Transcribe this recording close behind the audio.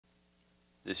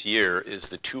This year is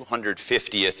the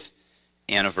 250th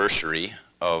anniversary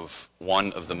of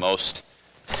one of the most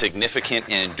significant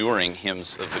and enduring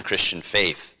hymns of the Christian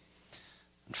faith.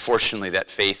 Unfortunately,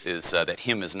 that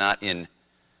hymn is not in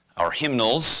our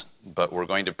hymnals, but we're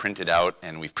going to print it out,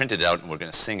 and we've printed it out, and we're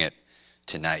going to sing it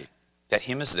tonight. That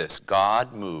hymn is this: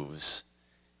 God moves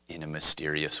in a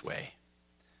mysterious way.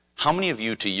 How many of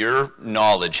you, to your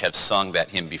knowledge, have sung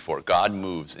that hymn before? God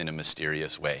moves in a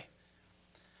mysterious way.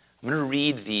 I'm going to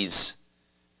read these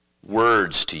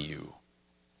words to you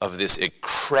of this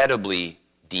incredibly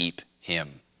deep hymn.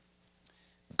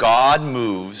 God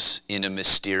moves in a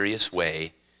mysterious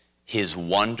way, his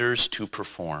wonders to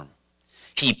perform.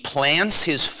 He plants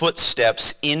his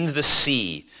footsteps in the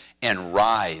sea and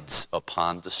rides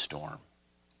upon the storm.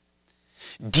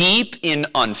 Deep in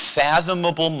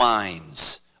unfathomable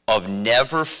minds of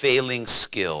never-failing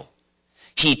skill,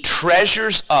 he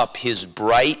treasures up his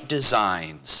bright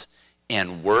designs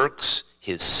and works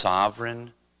his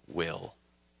sovereign will.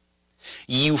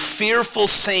 You fearful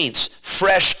saints,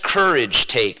 fresh courage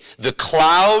take. The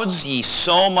clouds ye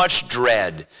so much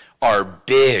dread are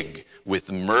big with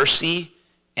mercy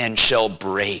and shall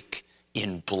break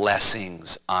in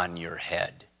blessings on your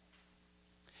head.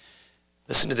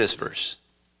 Listen to this verse.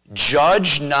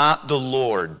 Judge not the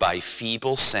Lord by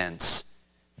feeble sense,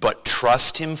 but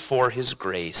trust him for his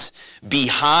grace.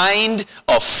 Behind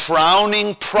a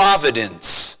frowning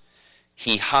providence,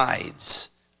 he hides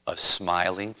a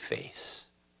smiling face.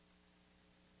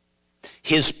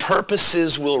 His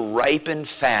purposes will ripen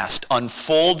fast,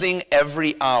 unfolding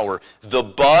every hour. The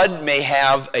bud may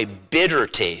have a bitter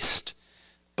taste,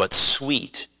 but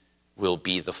sweet will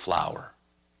be the flower.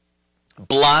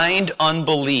 Blind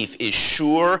unbelief is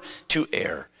sure to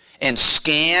err and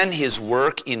scan his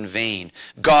work in vain.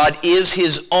 God is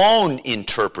his own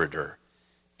interpreter,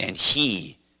 and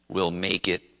he will make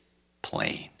it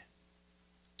plain.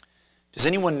 Does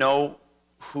anyone know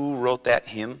who wrote that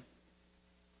hymn?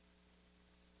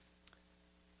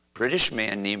 British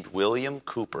man named William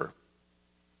Cowper.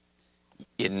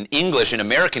 In English, in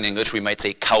American English, we might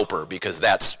say Cowper, because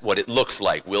that's what it looks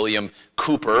like. William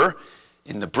Cowper,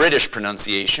 in the British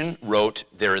pronunciation, wrote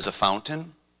There is a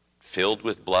Fountain Filled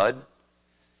with Blood.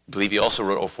 I believe he also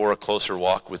wrote For a Closer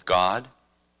Walk with God.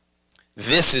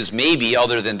 This is maybe,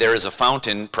 other than There is a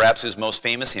Fountain, perhaps his most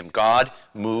famous hymn, God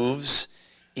Moves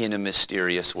in a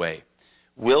Mysterious Way.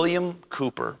 William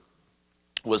Cowper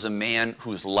was a man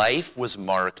whose life was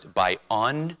marked by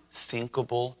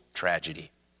unthinkable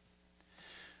tragedy.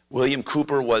 William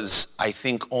Cowper was, I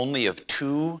think, only of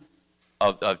two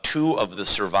of the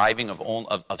surviving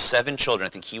of 7 children. I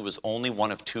think he was only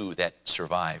one of 2 that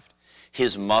survived.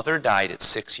 His mother died at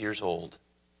 6 years old.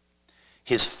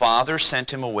 His father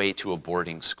sent him away to a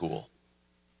boarding school.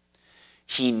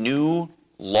 He knew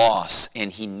loss,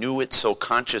 and he knew it so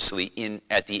consciously.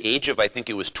 At the age of, I think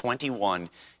it was 21,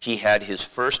 he had his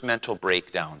first mental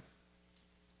breakdown.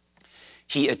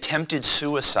 He attempted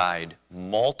suicide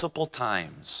multiple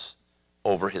times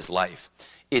over his life.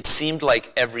 It seemed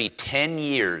like every 10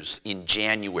 years in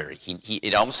January,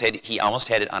 he almost had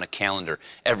it on a calendar.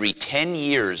 Every 10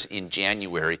 years in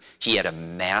January, he had a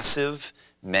massive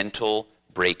mental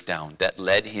breakdown that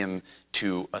led him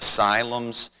to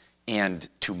asylums and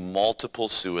to multiple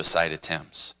suicide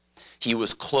attempts. He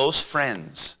was close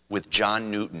friends with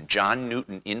John Newton. John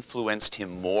Newton influenced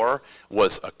him more,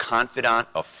 was a confidant,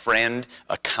 a friend,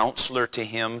 a counselor to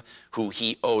him, who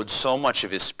he owed so much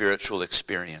of his spiritual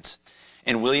experience.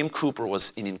 And William Cowper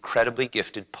was an incredibly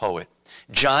gifted poet.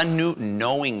 John Newton,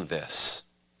 knowing this,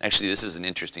 actually this is an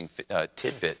interesting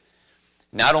tidbit,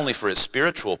 not only for his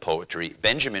spiritual poetry,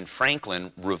 Benjamin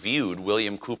Franklin reviewed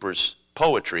William Cowper's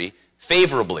poetry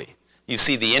favorably. You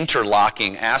see the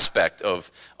interlocking aspect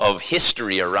of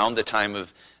history around the time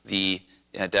of the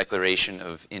Declaration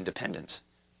of Independence.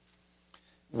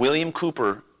 William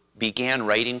Cowper began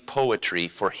writing poetry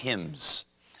for hymns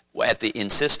at the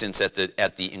insistence, at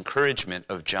the encouragement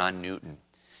of John Newton.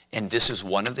 And this is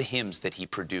one of the hymns that he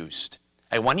produced.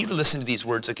 I want you to listen to these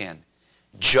words again.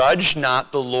 Judge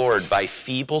not the Lord by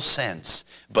feeble sense,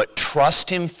 but trust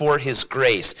him for his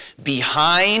grace.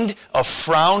 Behind a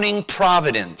frowning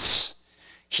providence,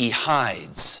 he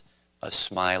hides a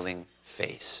smiling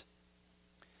face.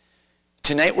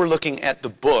 Tonight we're looking at the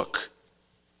book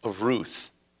of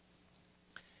Ruth.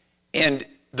 And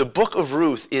the book of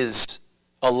Ruth is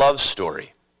a love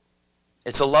story.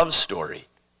 It's a love story.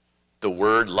 The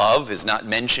word love is not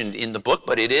mentioned in the book,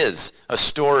 but it is a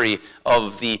story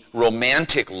of the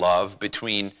romantic love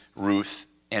between Ruth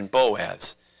and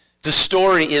Boaz. The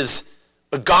story is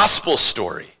a gospel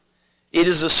story. It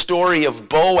is a story of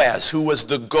Boaz, who was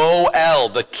the Goel,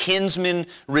 the kinsman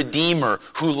redeemer,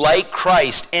 who, like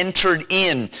Christ, entered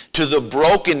in to the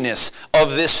brokenness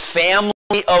of this family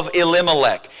of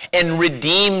Elimelech and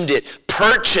redeemed it,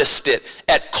 purchased it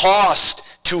at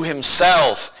cost to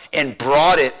himself, and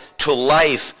brought it to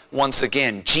life once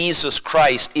again. Jesus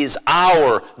Christ is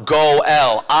our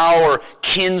Goel, our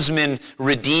kinsman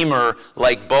redeemer,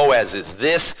 like Boaz is.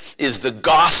 This is the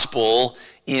gospel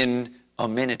in a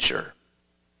miniature.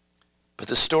 But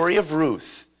the story of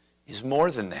Ruth is more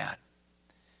than that.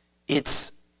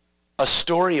 It's a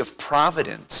story of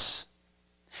providence.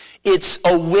 It's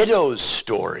a widow's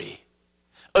story,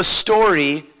 a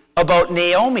story about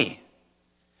Naomi.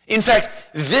 In fact,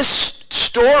 this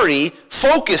story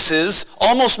focuses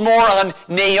almost more on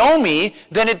Naomi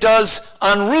than it does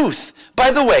on Ruth.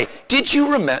 By the way, did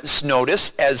you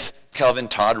notice, as Calvin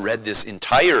Todd read this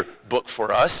entire book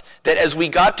for us, that as we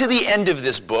got to the end of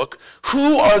this book,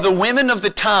 who are the women of the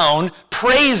town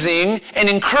praising and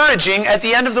encouraging at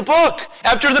the end of the book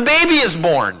after the baby is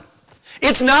born?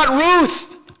 It's not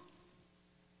Ruth.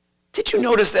 Did you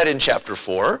notice that in chapter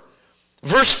 4?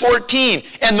 Verse 14,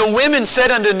 and the women said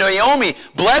unto Naomi,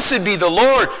 Blessed be the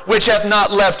Lord, which hath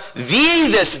not left thee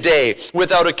this day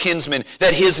without a kinsman,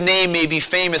 that his name may be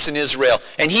famous in Israel.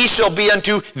 And he shall be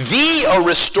unto thee a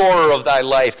restorer of thy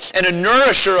life, and a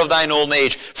nourisher of thine old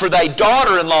age. For thy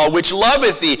daughter-in-law, which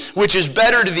loveth thee, which is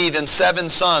better to thee than 7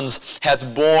 sons,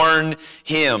 hath borne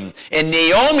him. And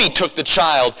Naomi took the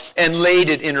child and laid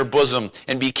it in her bosom,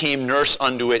 and became nurse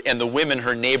unto it. And the women,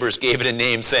 her neighbors, gave it a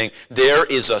name, saying, There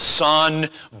is a son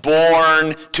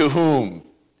born to whom?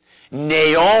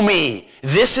 Naomi.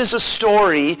 This is a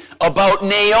story about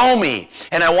Naomi.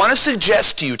 And I want to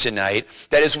suggest to you tonight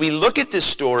that as we look at this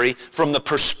story from the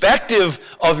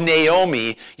perspective of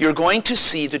Naomi, you're going to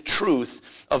see the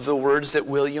truth of the words that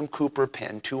William Cooper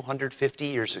penned 250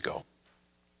 years ago.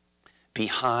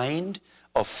 Behind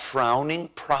a frowning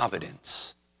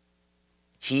providence,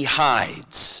 he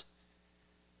hides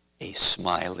a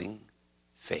smiling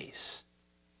face.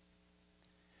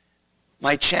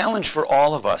 My challenge for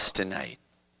all of us tonight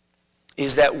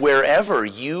is that wherever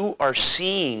you are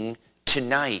seeing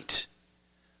tonight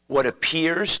what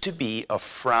appears to be a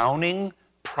frowning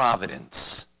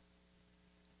providence,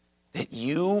 that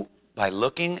you, by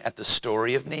looking at the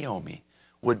story of Naomi,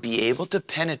 would be able to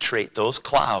penetrate those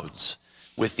clouds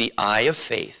with the eye of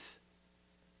faith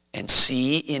and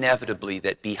see inevitably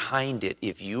that behind it,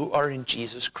 if you are in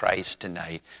Jesus Christ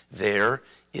tonight, there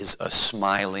is a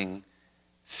smiling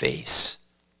face.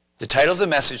 The title of the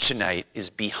message tonight is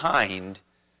Behind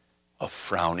a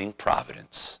Frowning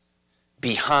Providence.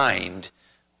 Behind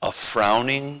a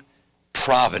frowning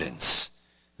providence.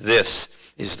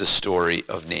 This is the story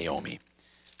of Naomi.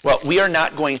 Well, we are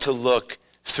not going to look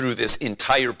through this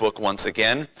entire book once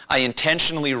again. I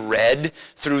intentionally read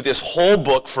through this whole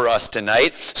book for us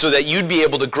tonight so that you'd be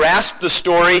able to grasp the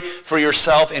story for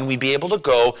yourself, and we'd be able to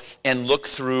go and look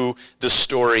through the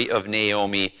story of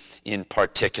Naomi in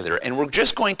particular. And we're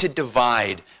just going to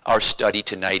divide our study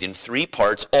tonight in 3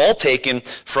 parts, all taken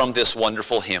from this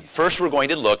wonderful hymn. First, we're going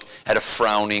to look at a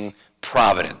frowning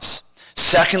providence.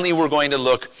 Secondly, we're going to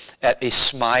look at a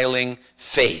smiling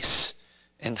face.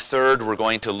 And third, we're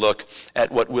going to look at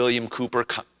what William Cooper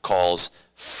calls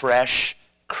fresh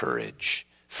courage.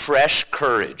 Fresh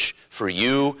courage for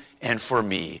you and for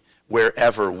me,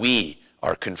 wherever we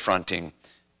are confronting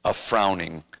a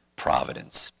frowning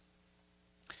providence.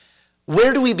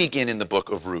 Where do we begin in the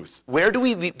book of Ruth? Where do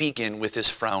we begin with this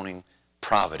frowning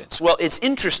providence? Well, it's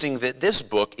interesting that this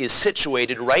book is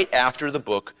situated right after the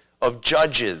book of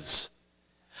Judges.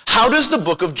 How does the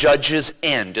book of Judges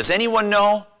end? Does anyone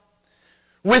know?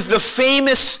 With the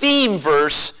famous theme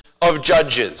verse of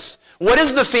Judges. What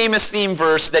is the famous theme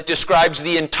verse that describes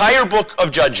the entire book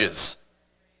of Judges?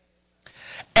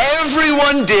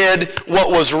 Everyone did what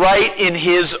was right in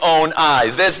his own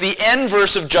eyes. That's the end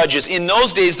verse of Judges. In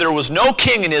those days, there was no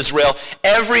king in Israel.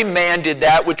 Every man did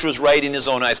that which was right in his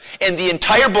own eyes. And the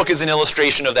entire book is an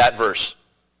illustration of that verse.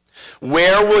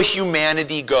 Where will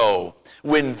humanity go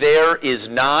when there is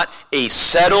not a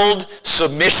settled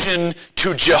submission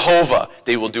to Jehovah?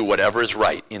 They will do whatever is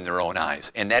right in their own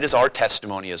eyes. And that is our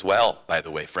testimony as well, by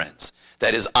the way, friends.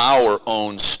 That is our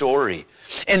own story.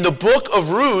 And the book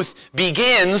of Ruth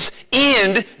begins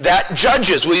in that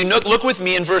Judges. Will you look with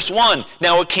me in verse 1?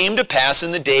 Now it came to pass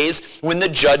in the days when the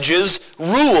judges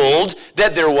ruled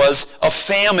that there was a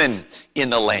famine in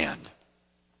the land.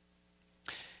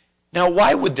 Now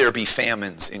why would there be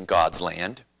famines in God's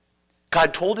land?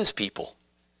 God told his people.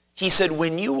 He said,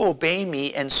 when you obey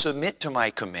me and submit to my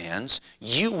commands,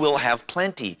 you will have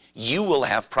plenty. You will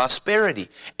have prosperity.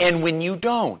 And when you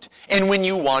don't, and when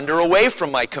you wander away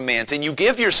from my commands and you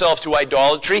give yourself to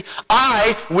idolatry,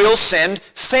 I will send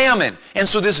famine. And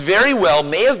so this very well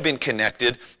may have been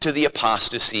connected to the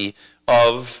apostasy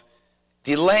of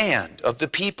the land, of the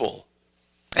people.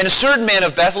 And a certain man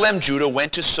of Bethlehem, Judah,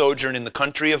 went to sojourn in the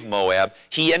country of Moab,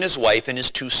 he and his wife and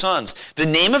his 2 sons. The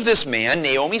name of this man,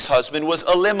 Naomi's husband, was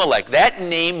Elimelech. That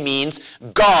name means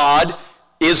God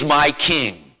is my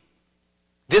king.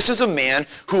 This is a man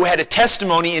who had a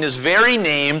testimony in his very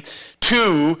name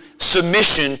to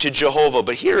submission to Jehovah.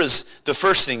 But here is the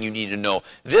first thing you need to know.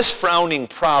 This frowning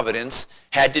providence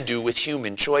had to do with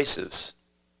human choices.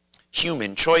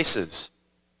 Human choices.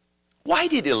 Why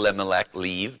did Elimelech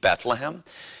leave Bethlehem?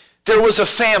 There was a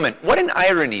famine. What an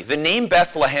irony. The name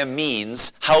Bethlehem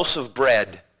means house of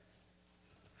bread.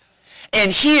 And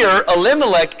here,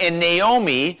 Elimelech and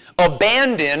Naomi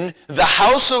abandon the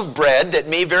house of bread that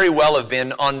may very well have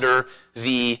been under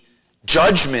the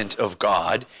judgment of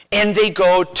God, and they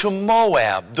go to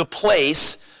Moab, the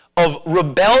place of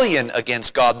rebellion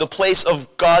against God, the place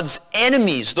of God's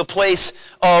enemies, the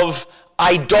place of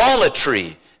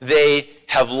idolatry. They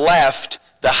have left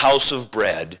the house of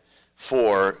bread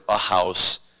for a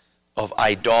house of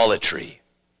idolatry.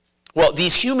 Well,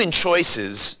 these human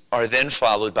choices are then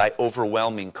followed by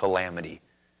overwhelming calamity.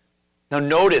 Now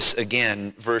notice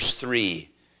again verse 3.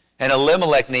 And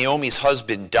Elimelech, Naomi's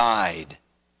husband, died,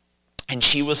 and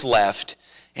she was left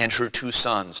and her 2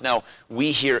 sons. Now,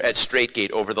 we here at Straight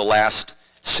Gate over the last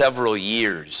several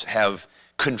years have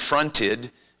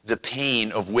confronted the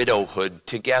pain of widowhood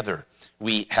together.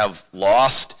 We have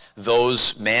lost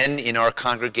those men in our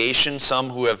congregation, some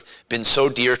who have been so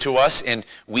dear to us, and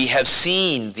we have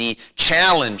seen the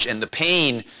challenge and the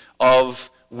pain of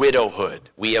widowhood.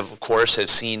 We have, of course, have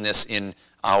seen this in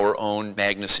our own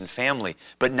Magnuson family.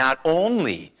 But not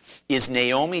only is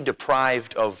Naomi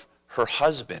deprived of her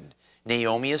husband,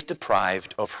 Naomi is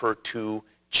deprived of her 2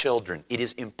 children. It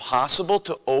is impossible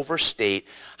to overstate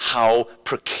how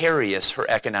precarious her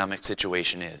economic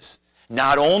situation is.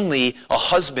 Not only a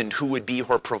husband who would be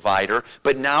her provider,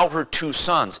 but now her 2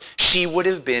 sons. She would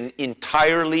have been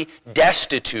entirely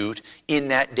destitute in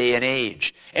that day and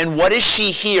age. And what is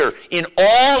she here? In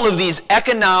all of these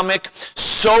economic,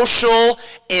 social,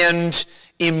 and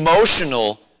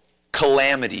emotional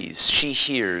calamities, she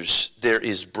hears there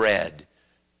is bread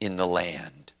in the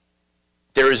land.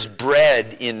 There is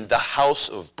bread in the house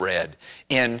of bread.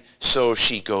 And so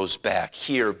she goes back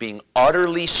here, being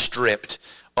utterly stripped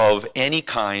of any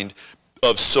kind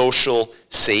of social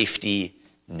safety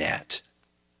net.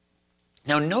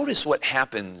 Now notice what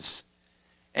happens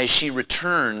as she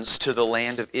returns to the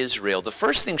land of Israel. The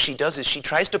first thing she does is she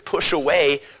tries to push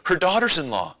away her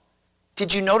daughters-in-law.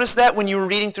 Did you notice that when you were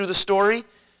reading through the story?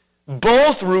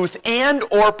 Both Ruth and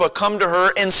Orpah come to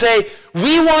her and say,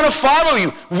 we want to follow you.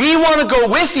 We want to go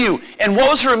with you. And what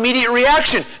was her immediate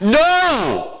reaction?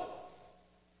 No!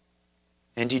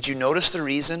 And did you notice the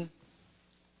reason?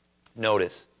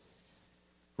 Notice,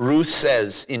 Ruth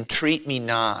says, entreat me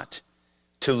not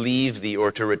to leave thee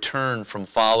or to return from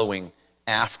following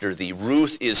after thee.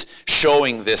 Ruth is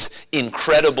showing this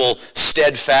incredible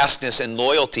steadfastness and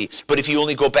loyalty. But if you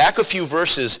only go back a few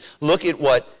verses, look at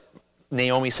what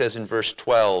Naomi says in verse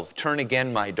 12. Turn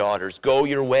again, my daughters, go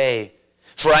your way.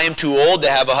 For I am too old to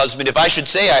have a husband. If I should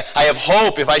say I have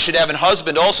hope, if I should have an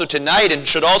husband also tonight and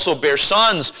should also bear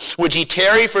sons, would ye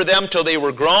tarry for them till they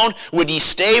were grown? Would ye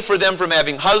stay for them from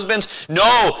having husbands?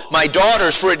 No, my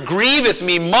daughters, for it grieveth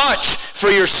me much for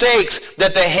your sakes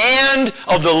that the hand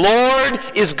of the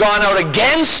Lord is gone out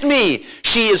against me.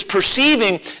 She is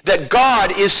perceiving that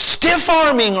God is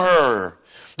stiff-arming her,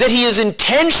 that he is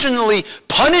intentionally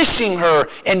punishing her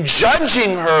and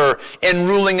judging her and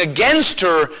ruling against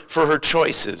her for her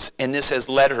choices. And this has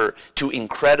led her to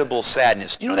incredible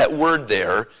sadness. You know that word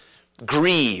there,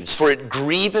 grieves, for it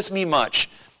grieveth me much.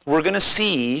 We're going to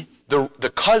see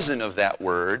the cousin of that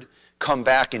word come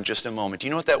back in just a moment. Do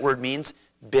you know what that word means?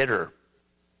 Bitter.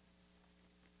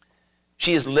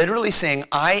 She is literally saying,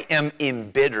 I am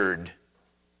embittered.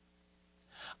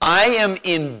 I am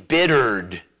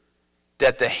embittered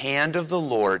that the hand of the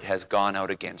Lord has gone out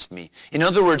against me. In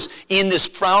other words, in this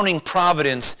frowning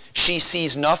providence, she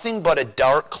sees nothing but a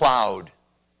dark cloud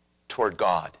toward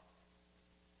God.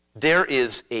 There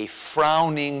is a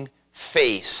frowning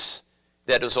face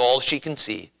that is all she can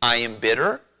see. I am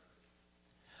bitter.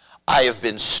 I have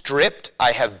been stripped.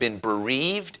 I have been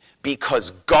bereaved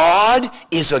because God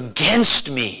is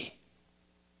against me.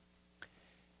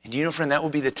 And you know, friend, that will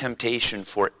be the temptation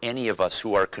for any of us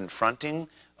who are confronting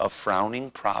of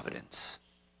frowning providence.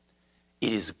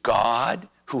 It is God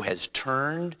who has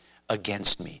turned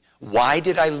against me. Why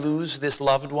did I lose this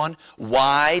loved one?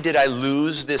 Why did I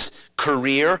lose this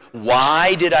career?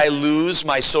 Why did I lose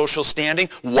my social standing?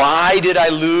 Why did I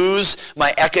lose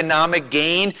my economic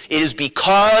gain? It is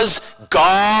because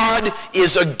God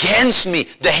is against me.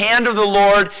 The hand of the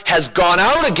Lord has gone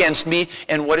out against me.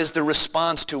 And what is the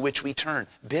response to which we turn?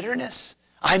 Bitterness.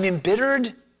 I'm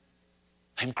embittered.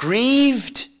 I'm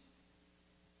grieved.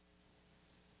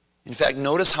 In fact,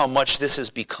 notice how much this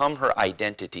has become her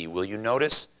identity. Will you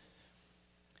notice?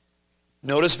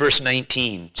 Notice verse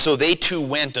 19. So they too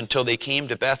went until they came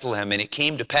to Bethlehem, and it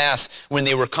came to pass when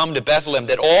they were come to Bethlehem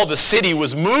that all the city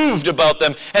was moved about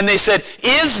them, and they said,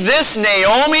 Is this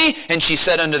Naomi? And she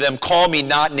said unto them, Call me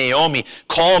not Naomi,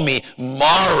 call me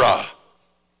Mara.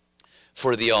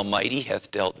 For the Almighty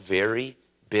hath dealt very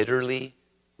bitterly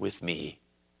with me.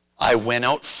 I went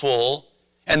out full,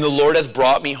 and the Lord hath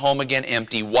brought me home again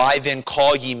empty. Why then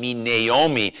call ye me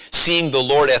Naomi, seeing the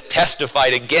Lord hath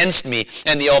testified against me,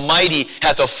 and the Almighty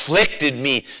hath afflicted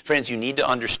me? Friends, you need to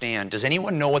understand. Does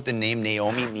anyone know what the name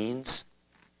Naomi means?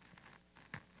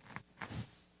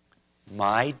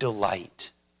 My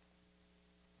delight.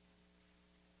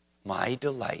 My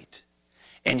delight.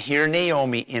 And here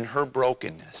Naomi, in her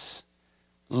brokenness,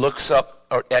 looks up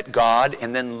at God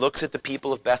and then looks at the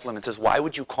people of Bethlehem and says, Why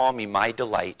would you call me my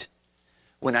delight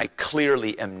when I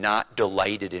clearly am not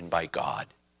delighted in by God?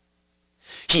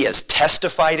 He has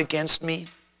testified against me.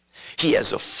 He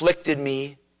has afflicted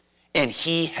me. And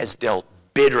he has dealt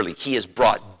bitterly. He has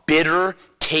brought bitter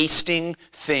tasting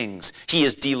things. He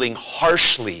is dealing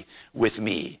harshly with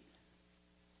me.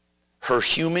 Her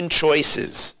human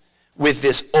choices with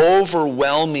this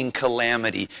overwhelming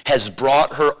calamity has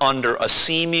brought her under a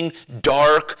seeming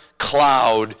dark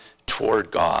cloud toward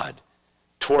God.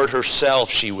 Toward herself,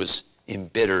 she was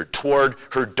embittered. Toward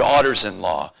her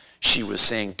daughters-in-law, she was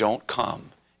saying, Don't come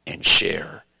and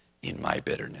share in my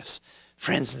bitterness.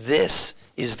 Friends, this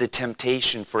is the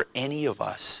temptation for any of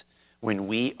us when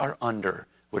we are under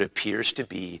what appears to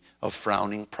be a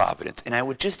frowning providence. And I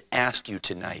would just ask you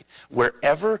tonight,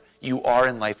 wherever you are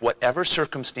in life, whatever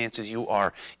circumstances you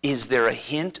are, is there a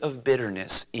hint of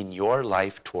bitterness in your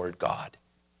life toward God?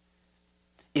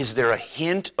 Is there a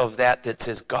hint of that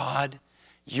says, God,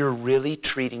 you're really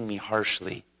treating me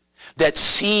harshly? That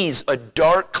sees a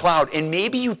dark cloud, and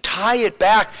maybe you tie it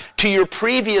back to your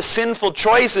previous sinful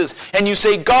choices, and you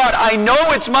say, God, I know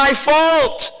it's my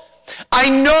fault. I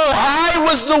know I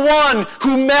was the one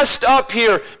who messed up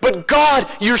here, but God,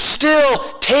 you're still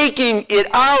taking it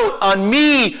out on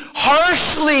me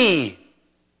harshly.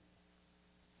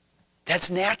 That's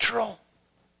natural.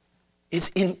 It's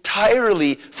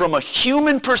entirely, from a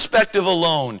human perspective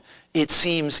alone, it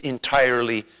seems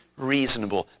entirely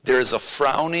reasonable. There is a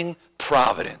frowning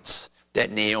providence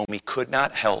that Naomi could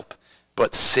not help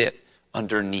but sit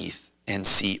underneath and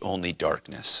see only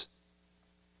darkness.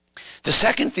 The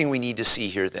second thing we need to see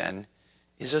here then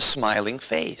is a smiling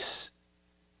face.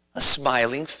 A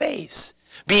smiling face.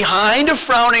 Behind a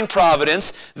frowning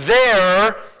providence,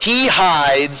 there he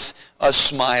hides a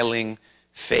smiling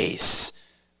face.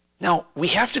 Now, we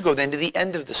have to go then to the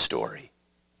end of the story.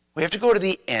 We have to go to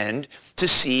the end to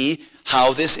see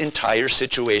how this entire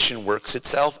situation works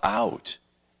itself out.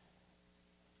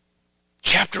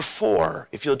 Chapter 4,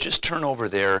 if you'll just turn over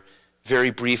there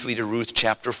very briefly to Ruth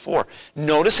chapter 4.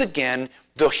 Notice again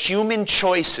the human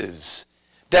choices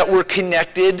that were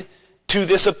connected to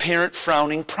this apparent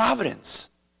frowning providence.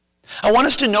 I want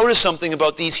us to notice something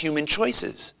about these human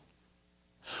choices.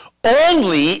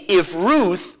 Only if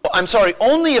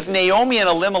Naomi and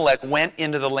Elimelech went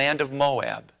into the land of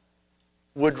Moab,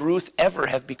 would Ruth ever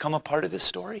have become a part of this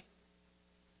story?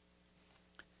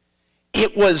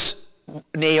 It was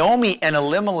Naomi and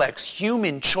Elimelech's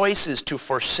human choices to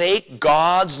forsake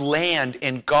God's land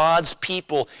and God's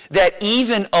people that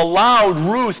even allowed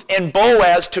Ruth and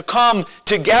Boaz to come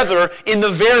together in the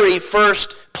very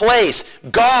first place.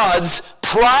 God's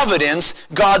providence,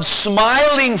 God's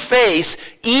smiling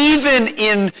face, even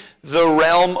in the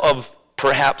realm of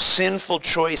perhaps sinful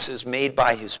choices made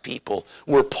by his people,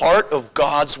 were part of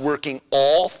God's working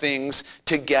all things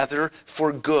together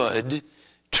for good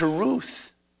to Ruth.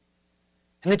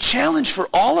 And the challenge for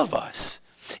all of us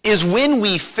is when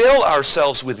we fill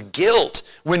ourselves with guilt,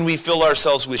 when we fill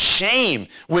ourselves with shame,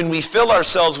 when we fill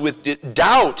ourselves with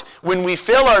doubt, when we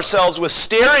fill ourselves with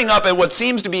staring up at what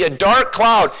seems to be a dark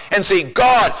cloud and say,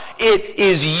 God, it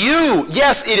is you.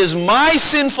 Yes, it is my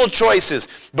sinful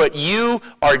choices, but you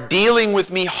are dealing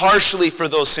with me harshly for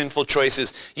those sinful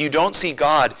choices. You don't see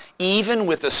God, even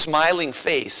with a smiling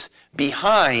face,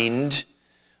 behind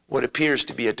what appears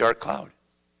to be a dark cloud.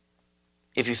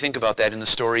 If you think about that in the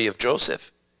story of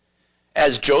Joseph,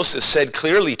 as Joseph said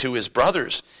clearly to his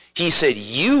brothers, he said,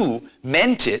 you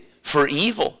meant it for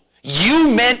evil.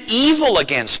 You meant evil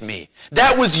against me.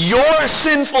 That was your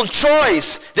sinful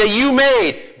choice that you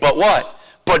made. But what?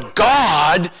 But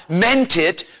God meant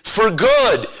it for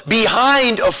good.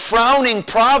 Behind a frowning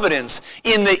providence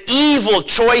in the evil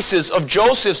choices of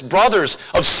Joseph's brothers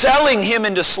of selling him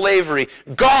into slavery,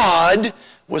 God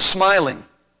was smiling.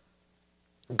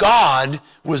 God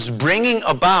was bringing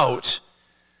about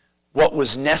what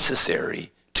was necessary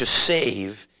to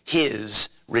save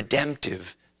his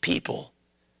redemptive people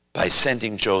by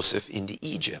sending Joseph into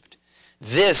Egypt.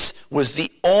 This was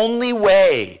the only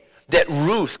way that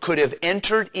Ruth could have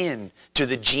entered into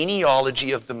the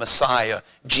genealogy of the Messiah,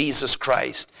 Jesus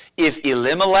Christ, if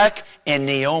Elimelech and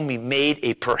Naomi made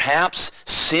a perhaps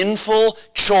sinful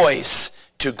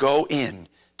choice to go in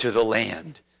to the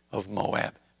land of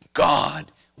Moab. God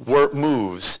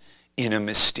moves in a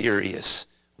mysterious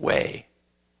way.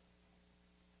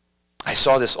 I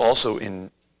saw this also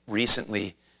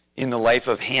recently in the life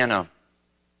of Hannah.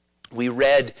 We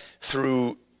read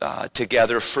through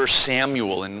together 1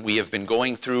 Samuel, and we have been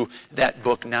going through that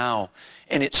book now.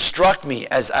 And it struck me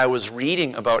as I was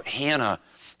reading about Hannah,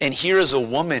 and here is a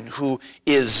woman who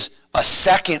is a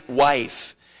second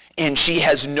wife, and she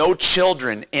has no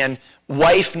children, and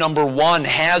wife number one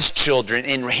has children,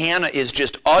 and Hannah is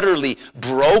just utterly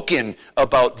broken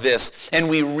about this. And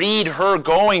we read her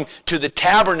going to the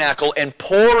tabernacle and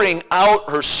pouring out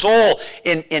her soul,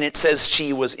 and it says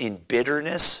she was in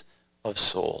bitterness of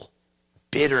soul.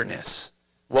 Bitterness.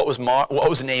 What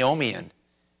was Naomi in?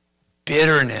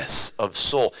 Bitterness of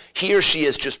soul. Here she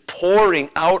is just pouring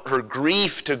out her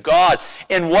grief to God.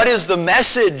 And what is the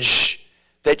message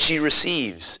that she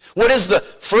receives? What is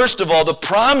first of all, the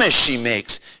promise she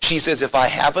makes? She says, if I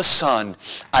have a son,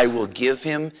 I will give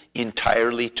him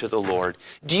entirely to the Lord.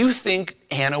 Do you think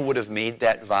Hannah would have made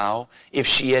that vow if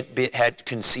she had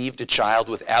conceived a child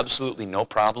with absolutely no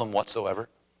problem whatsoever?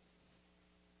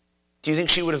 Do you think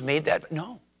she would have made that?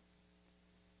 No.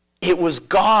 It was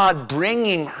God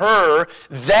bringing her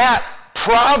that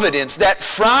providence, that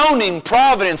frowning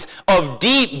providence of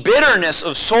deep bitterness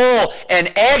of soul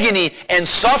and agony and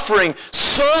suffering,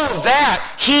 so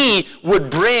that he would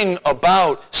bring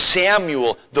about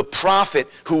Samuel, the prophet,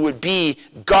 who would be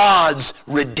God's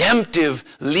redemptive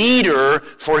leader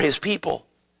for his people.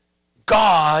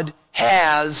 God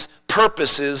has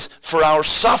purposes for our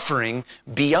suffering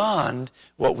beyond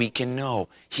what we can know.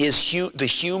 The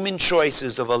human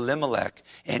choices of Elimelech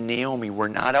and Naomi were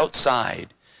not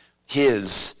outside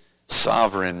his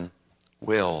sovereign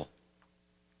will.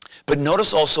 But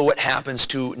notice also what happens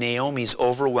to Naomi's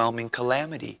overwhelming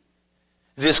calamity.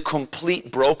 This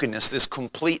complete brokenness, this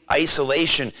complete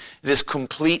isolation, this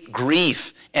complete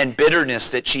grief and bitterness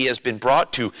that she has been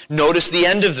brought to. Notice the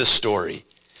end of the story.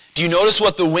 Do you notice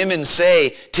what the women say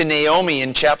to Naomi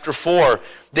in chapter 4?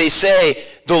 They say,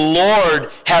 the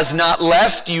Lord has not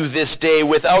left you this day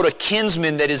without a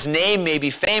kinsman, that his name may be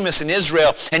famous in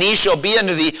Israel, and he shall be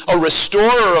unto thee a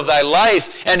restorer of thy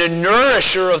life, and a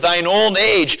nourisher of thine old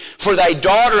age, for thy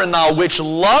daughter-in-law which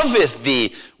loveth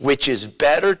thee, which is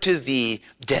better to thee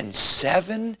than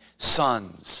 7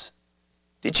 sons.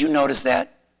 Did you notice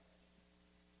that?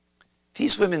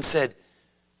 These women said,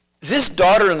 this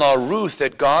daughter-in-law Ruth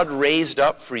that God raised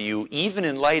up for you, even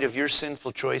in light of your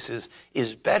sinful choices,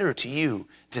 is better to you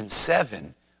than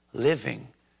 7 living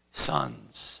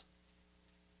sons.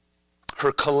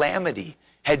 Her calamity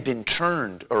had been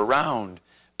turned around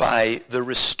by the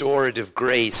restorative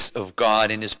grace of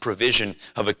God and his provision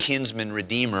of a kinsman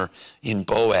redeemer in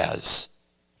Boaz.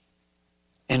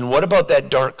 And what about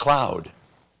that dark cloud?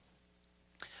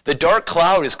 The dark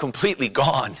cloud is completely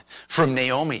gone from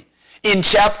Naomi. In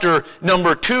chapter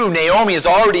number 2, Naomi is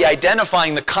already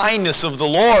identifying the kindness of the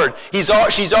Lord.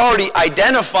 She's already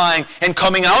identifying and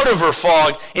coming out of her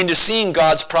fog into seeing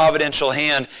God's providential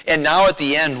hand. And now at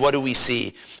the end, what do we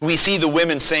see? We see the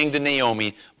women saying to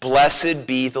Naomi, blessed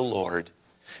be the Lord.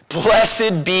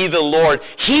 Blessed be the Lord.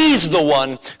 He's the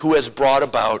one who has brought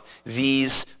about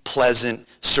these pleasant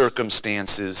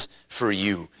circumstances for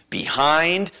you.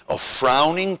 Behind a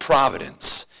frowning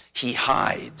providence, he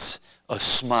hides a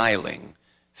smiling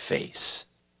face.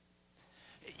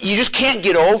 You just can't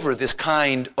get over this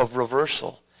kind of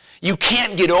reversal. You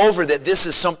can't get over that this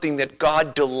is something that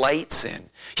God delights in.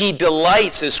 He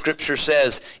delights, as Scripture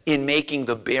says, in making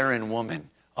the barren woman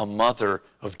a mother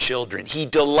of children. He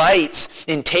delights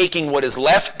in taking what is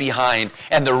left behind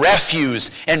and the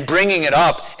refuse and bringing it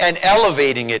up and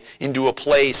elevating it into a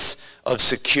place of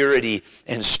security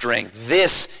and strength.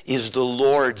 This is the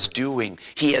Lord's doing.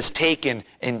 He has taken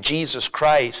in Jesus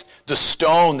Christ the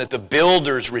stone that the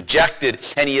builders rejected,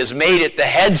 and he has made it the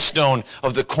headstone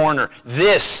of the corner.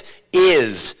 This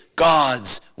is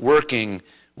God's working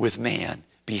with man.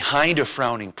 Behind a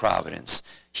frowning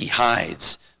providence, he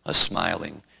hides a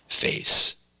smiling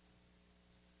face.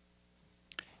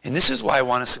 And this is why I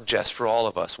want to suggest for all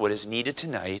of us, what is needed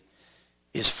tonight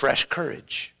is fresh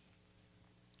courage.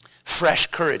 Fresh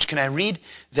courage. Can I read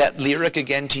that lyric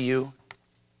again to you?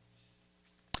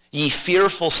 Ye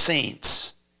fearful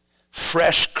saints,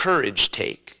 fresh courage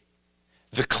take.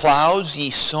 The clouds ye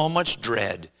so much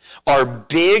dread are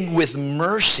big with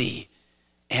mercy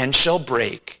and shall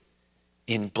break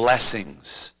in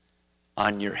blessings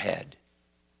on your head.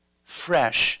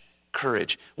 Fresh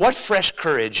courage. What fresh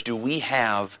courage do we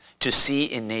have to see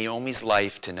in Naomi's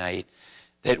life tonight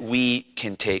that we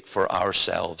can take for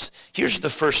ourselves? Here's the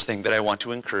first thing that I want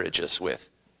to encourage us with.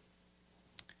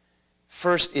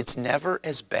 First, it's never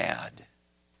as bad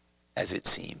as it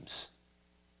seems.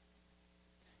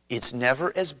 It's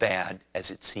never as bad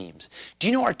as it seems. Do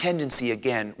you know our tendency,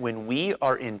 again, when we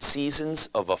are in seasons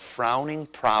of a frowning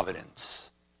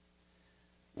providence,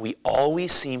 we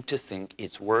always seem to think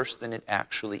it's worse than it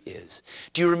actually is.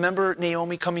 Do you remember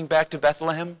Naomi coming back to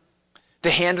Bethlehem?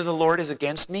 The hand of the Lord is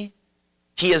against me.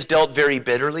 He has dealt very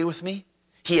bitterly with me.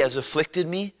 He has afflicted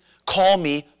me. Call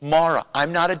me Mara.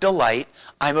 I'm not a delight.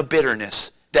 I'm a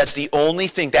bitterness. That's the only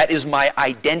thing. That is my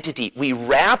identity. We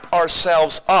wrap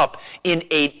ourselves up in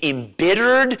an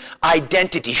embittered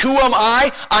identity. Who am I?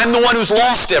 I'm the one who's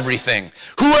lost everything.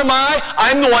 Who am I?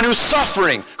 I'm the one who's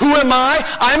suffering. Who am I?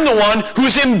 I'm the one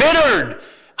who's embittered.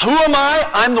 Who am I?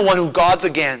 I'm the one who God's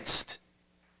against.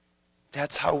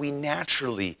 That's how we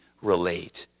naturally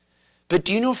relate. But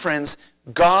do you know, friends,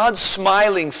 God's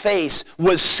smiling face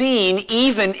was seen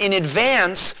even in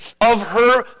advance of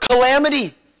her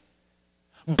calamity.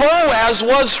 Boaz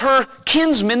was her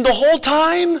kinsman the whole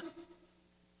time.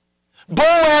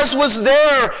 Boaz was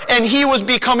there, and he was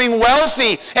becoming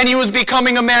wealthy, and he was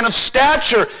becoming a man of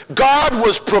stature. God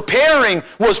was preparing,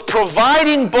 was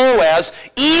providing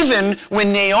Boaz, even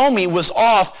when Naomi was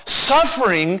off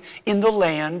suffering in the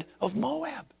land of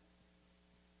Moab.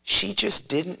 She just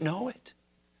didn't know it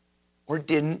or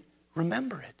didn't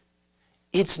remember it.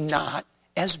 It's not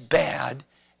as bad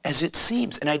as it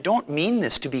seems. And I don't mean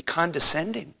this to be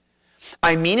condescending.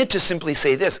 I mean it to simply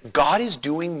say this: God is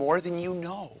doing more than you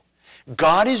know.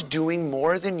 God is doing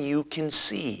more than you can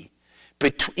see.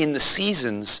 But in the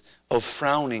seasons of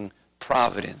frowning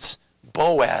providence,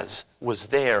 Boaz was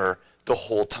there the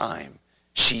whole time.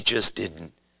 She just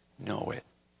didn't know it.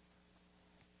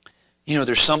 You know,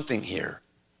 there's something here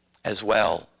as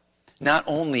well. Not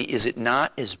only is it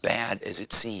not as bad as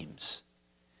it seems,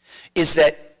 is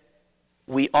that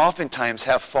we oftentimes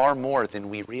have far more than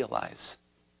we realize.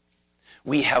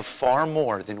 We have far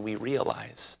more than we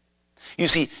realize. You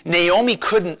see, Naomi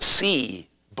couldn't see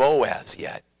Boaz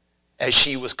yet as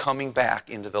she was coming back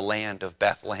into the land of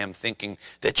Bethlehem, thinking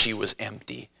that she was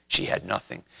empty. She had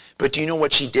nothing. But do you know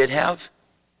what she did have?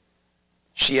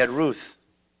 She had Ruth.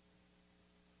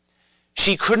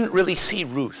 She couldn't really see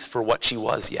Ruth for what she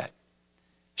was yet.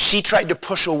 She tried to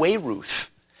push away Ruth.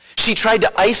 She tried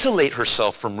to isolate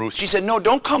herself from Ruth. She said, no,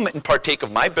 don't come and partake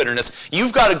of my bitterness.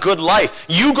 You've got a good life.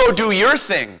 You go do your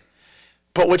thing.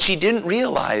 But what she didn't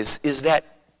realize is that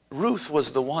Ruth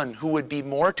was the one who would be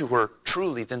more to her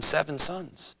truly than 7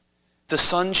 sons. The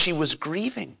son she was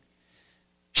grieving.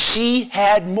 She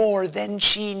had more than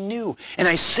she knew. And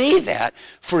I say that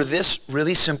for this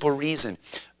really simple reason.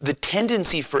 The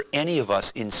tendency for any of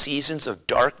us in seasons of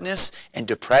darkness and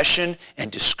depression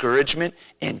and discouragement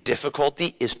and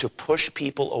difficulty is to push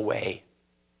people away.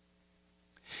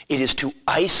 It is to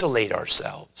isolate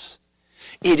ourselves.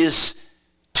 It is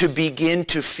to begin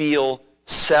to feel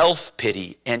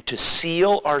self-pity and to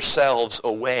seal ourselves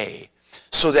away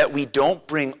so that we don't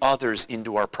bring others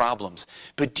into our problems.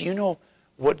 But do you know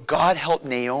what God helped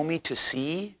Naomi to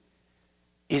see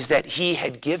is that he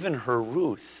had given her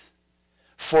Ruth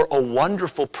for a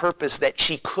wonderful purpose that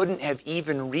she couldn't have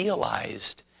even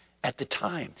realized at the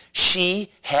time. She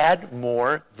had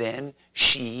more than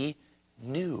she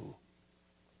knew.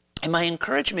 And my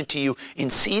encouragement to you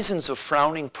in seasons of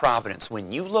frowning providence,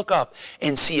 when you look up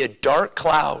and see a dark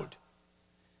cloud,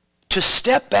 to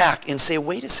step back and say,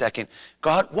 wait a second,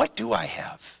 God, what do I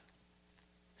have?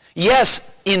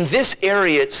 Yes, in this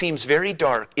area it seems very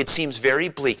dark, it seems very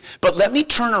bleak, but let me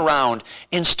turn around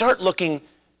and start looking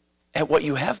at what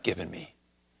you have given me,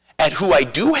 at who I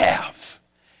do have,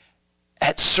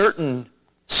 at certain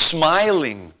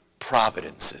smiling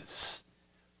providences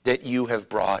that you have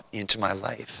brought into my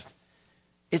life.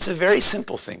 It's a very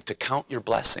simple thing to count your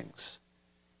blessings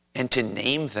and to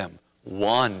name them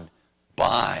one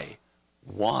by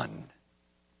one.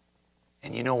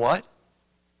 And you know what?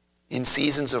 In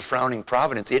seasons of frowning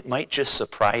providence, it might just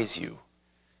surprise you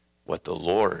what the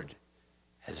Lord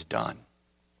has done.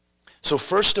 So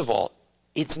first of all,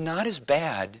 it's not as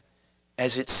bad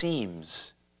as it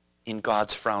seems in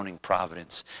God's frowning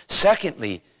providence.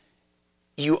 Secondly,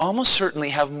 you almost certainly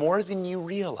have more than you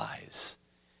realize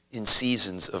in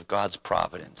seasons of God's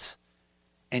providence.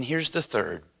 And here's the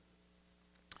third.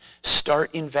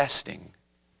 Start investing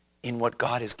in what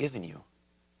God has given you.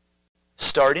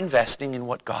 Start investing in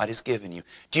what God has given you.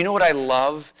 Do you know what I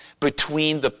love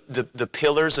between the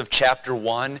pillars of chapter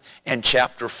 1 and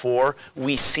chapter 4?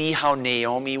 We see how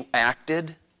Naomi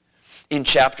acted in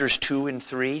chapters 2 and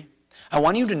 3. I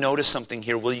want you to notice something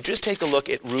here. Will you just take a look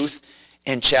at Ruth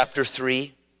in chapter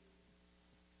 3?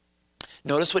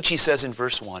 Notice what she says in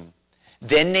verse 1.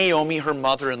 Then Naomi, her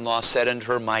mother-in-law, said unto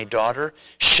her, My daughter,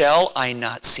 shall I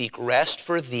not seek rest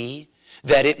for thee,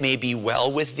 that it may be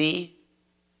well with thee?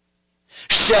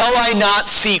 Shall I not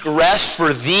seek rest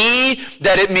for thee,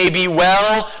 that it may be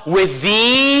well with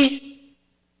thee?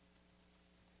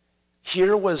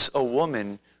 Here was a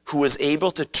woman who was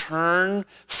able to turn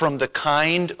from the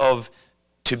kind of,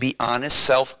 to be honest,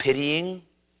 self-pitying,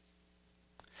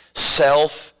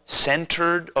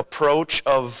 self-centered approach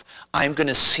of, I'm going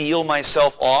to seal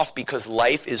myself off because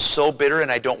life is so bitter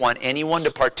and I don't want anyone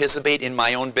to participate in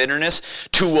my own bitterness,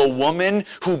 to a woman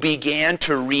who began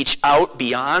to reach out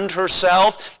beyond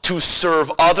herself, to serve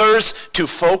others, to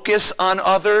focus on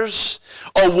others.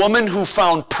 A woman who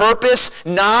found purpose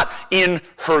not in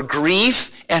her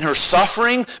grief and her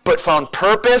suffering, but found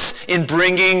purpose in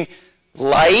bringing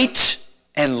light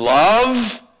and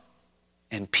love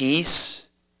and peace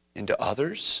into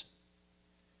others.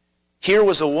 Here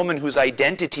was a woman whose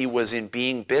identity was in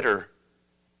being bitter.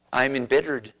 I'm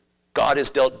embittered. God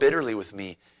has dealt bitterly with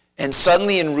me. And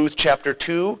suddenly in Ruth chapter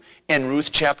 2 and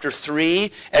Ruth chapter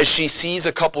 3, as she sees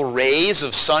a couple rays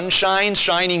of sunshine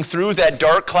shining through that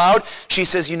dark cloud, she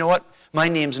says, you know what? My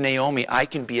name's Naomi. I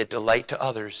can be a delight to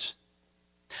others.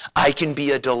 I can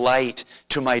be a delight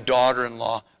to my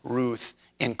daughter-in-law, Ruth,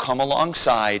 and come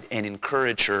alongside and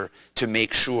encourage her to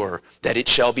make sure that it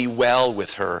shall be well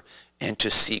with her and to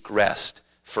seek rest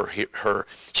for her.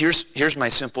 Here's my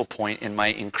simple point and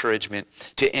my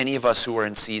encouragement to any of us who are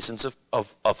in seasons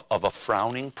of a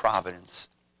frowning providence.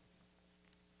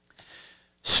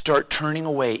 Start turning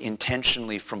away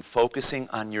intentionally from focusing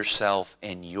on yourself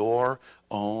and your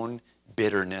own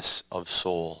bitterness of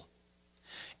soul.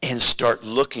 And start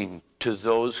looking to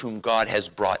those whom God has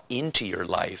brought into your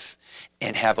life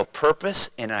and have a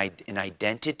purpose and an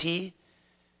identity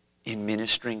in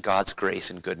ministering God's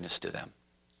grace and goodness to them.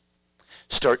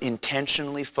 Start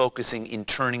intentionally focusing in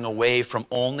turning away from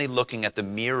only looking at the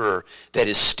mirror that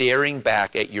is staring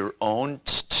back at your own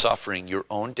suffering, your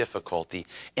own difficulty,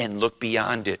 and look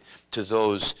beyond it to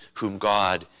those whom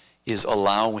God is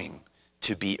allowing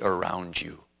to be around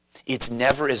you. It's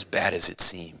never as bad as it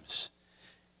seems.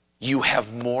 You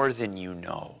have more than you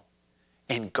know.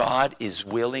 And God is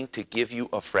willing to give you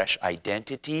a fresh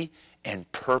identity and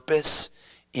purpose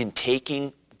in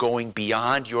going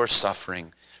beyond your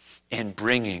suffering and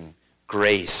bringing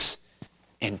grace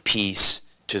and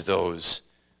peace to those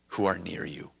who are near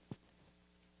you.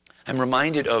 I'm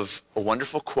reminded of a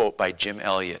wonderful quote by Jim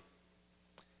Elliot.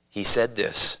 He said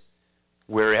this,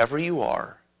 wherever you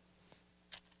are,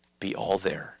 be all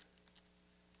there.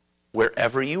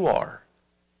 Wherever you are,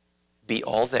 be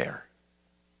all there.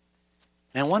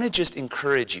 And I want to just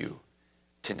encourage you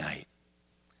tonight.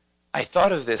 I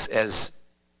thought of this as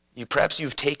perhaps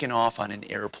you've taken off on an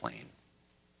airplane.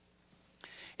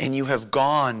 And you have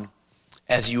gone,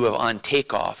 as you have on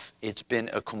takeoff, it's been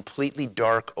a completely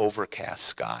dark, overcast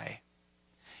sky.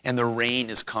 And the rain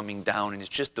is coming down, and it's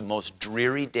just the most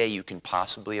dreary day you can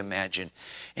possibly imagine.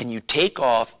 And you take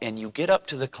off, and you get up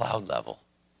to the cloud level.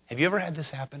 Have you ever had this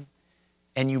happen?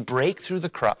 And you break through the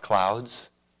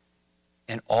clouds,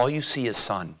 and all you see is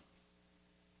sun.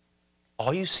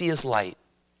 All you see is light.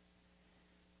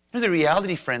 You know, the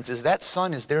reality, friends, is that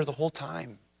sun is there the whole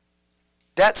time.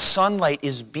 That sunlight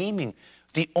is beaming.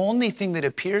 The only thing that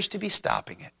appears to be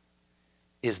stopping it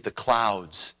is the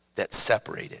clouds that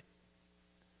separate it.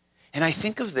 And I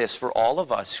think of this for all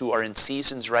of us who are in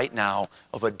seasons right now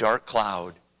of a dark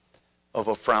cloud, of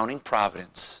a frowning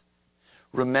providence.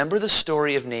 Remember the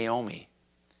story of Naomi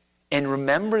And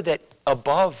remember that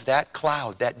above that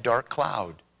cloud, that dark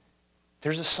cloud,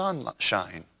 there's a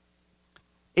sunshine.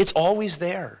 It's always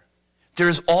there.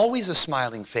 There's always a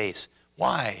smiling face.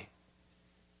 Why?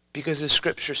 Because as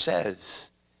Scripture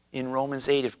says in Romans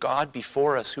 8, if God be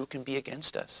for us, who can be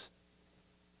against us?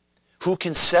 Who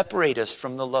can separate us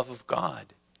from the love of God?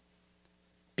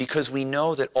 Because we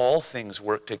know that all things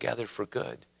work together for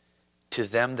good to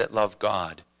them that love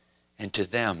God and to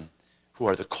them who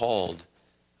are the called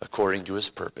according to his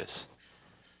purpose.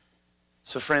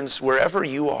 So friends, wherever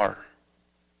you are,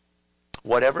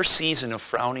 whatever season of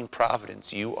frowning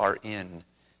Providence you are in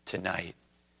tonight,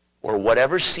 or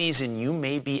whatever season you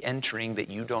may be entering that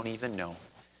you don't even know,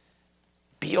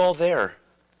 be all there.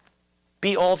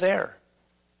 Be all there.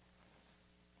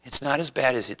 It's not as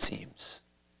bad as it seems.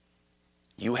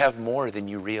 You have more than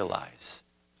you realize.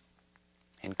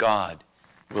 And God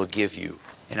will give you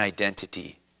an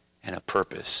identity and a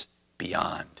purpose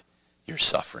beyond your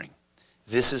suffering.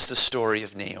 This is the story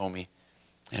of Naomi.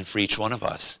 And for each one of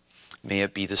us, may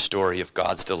it be the story of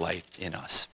God's delight in us.